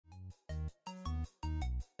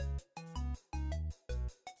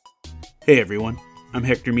Hey everyone, I'm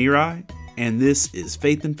Hector Mirai, and this is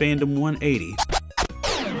Faith and Fandom 180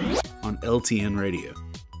 on LTN Radio.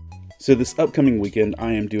 So this upcoming weekend,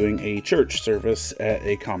 I am doing a church service at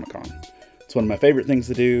a Comic-Con. It's one of my favorite things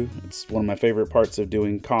to do. It's one of my favorite parts of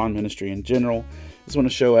doing con ministry in general. It's when a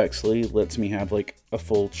show actually lets me have like a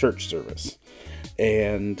full church service.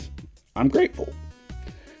 And I'm grateful.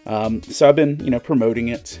 So I've been, promoting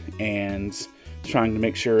it and trying to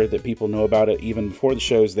make sure that people know about it even before the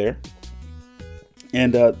show's there.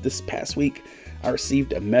 And this past week, I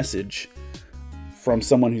received a message from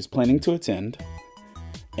someone who's planning to attend,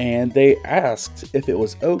 and they asked if it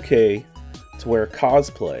was okay to wear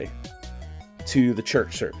cosplay to the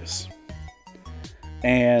church service.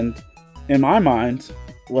 And in my mind,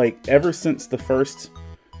 ever since the first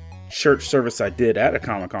church service I did at a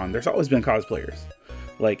Comic-Con, there's always been cosplayers.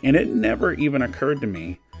 And it never even occurred to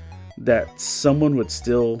me that someone would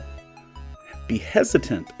still be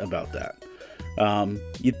hesitant about that.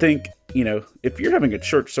 You'd think, if you're having a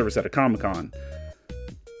church service at a Comic-Con,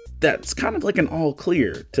 that's kind of like an all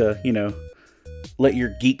clear to, let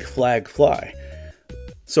your geek flag fly.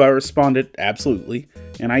 So I responded, absolutely.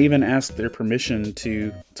 And I even asked their permission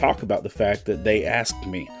to talk about the fact that they asked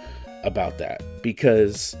me about that,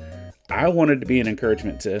 because I wanted to be an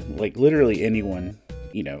encouragement to literally anyone,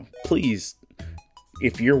 please,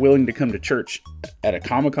 if you're willing to come to church at a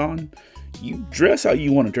Comic-Con, you dress how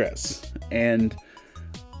you want to dress. And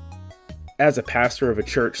as a pastor of a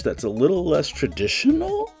church that's a little less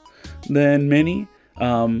traditional than many,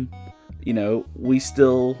 we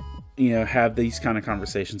still, have these kind of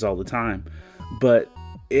conversations all the time. But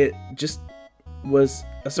it just was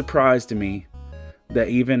a surprise to me that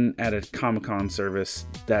even at a Comic-Con service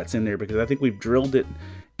that's in there, because I think we've drilled it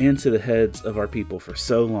into the heads of our people for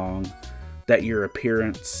so long that your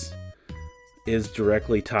appearance is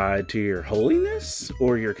directly tied to your holiness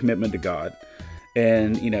or your commitment to God.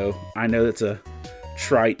 And, I know that's a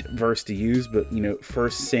trite verse to use, but,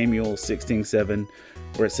 1 Samuel 16:7,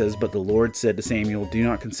 where it says, "But the Lord said to Samuel, do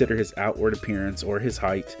not consider his outward appearance or his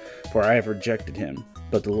height, for I have rejected him.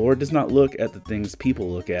 But the Lord does not look at the things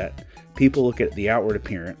people look at. People look at the outward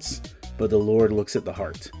appearance, but the Lord looks at the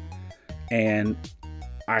heart." And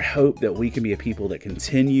I hope that we can be a people that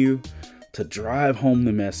continue to drive home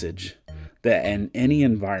the message that in any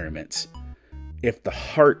environment, if the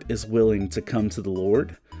heart is willing to come to the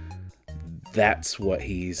Lord, that's what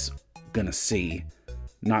he's going to see,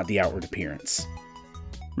 not the outward appearance.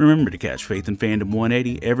 Remember to catch Faith and Fandom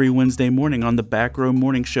 180 every Wednesday morning on the Back Row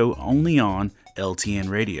Morning Show, only on LTN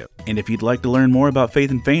Radio. And if you'd like to learn more about Faith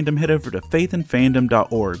and Fandom, head over to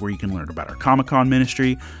faithandfandom.org, where you can learn about our Comic-Con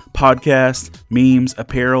ministry, podcast, memes,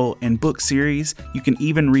 apparel, and book series. You can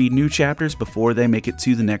even read new chapters before they make it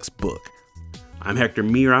to the next book. I'm Hector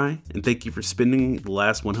Mirai, and thank you for spending the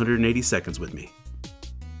last 180 seconds with me.